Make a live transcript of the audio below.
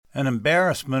An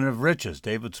embarrassment of riches,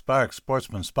 David Sparks'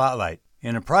 Sportsman Spotlight.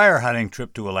 In a prior hunting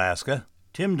trip to Alaska,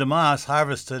 Tim DeMaas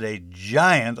harvested a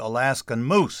giant Alaskan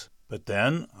moose. But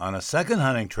then, on a second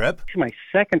hunting trip... My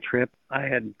second trip, I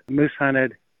had moose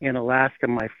hunted in Alaska.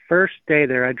 My first day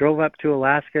there, I drove up to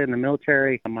Alaska in the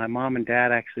military. My mom and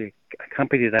dad actually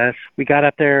accompanied us. We got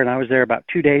up there, and I was there about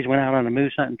 2 days, went out on a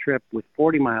moose hunting trip with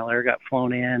 40 Miler, got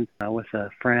flown in with a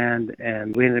friend,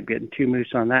 and we ended up getting 2 moose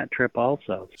on that trip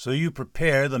also. So you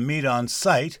prepare the meat on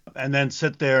site, and then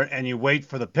sit there and you wait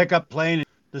for the pickup plane.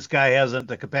 This guy hasn't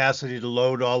the capacity to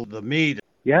load all the meat.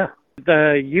 Yeah.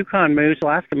 The Yukon moose,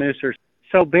 Alaska moose are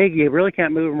so big you really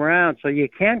can't move them around. So you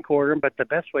can quarter them, but the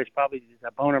best way is probably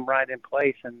to bone them right in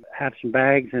place and have some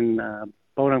bags and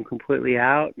bone them completely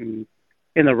out. And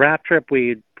in the wrap trip,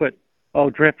 we'd put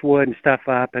driftwood and stuff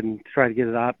up and try to get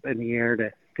it up in the air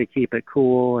to keep it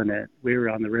cool. And we were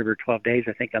on the river 12 days,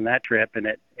 I think, on that trip, and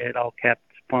it all kept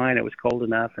fine. It was cold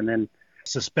enough. And then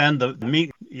suspend the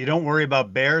meat. You don't worry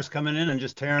about bears coming in and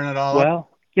just tearing it all up? Well,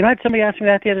 I had somebody ask me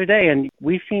that the other day, and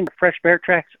we've seen fresh bear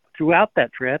tracks throughout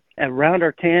that trip, around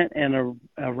our tent and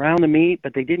around the meat,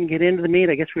 but they didn't get into the meat.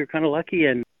 I guess we were kind of lucky,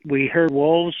 and we heard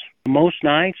wolves most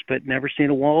nights, but never seen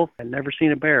a wolf and never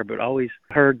seen a bear, but always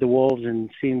heard the wolves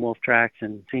and seen wolf tracks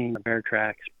and seen the bear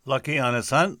tracks. Lucky on his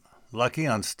hunt, lucky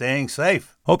on staying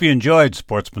safe. Hope you enjoyed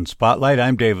Sportsman Spotlight.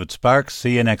 I'm David Sparks.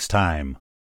 See you next time.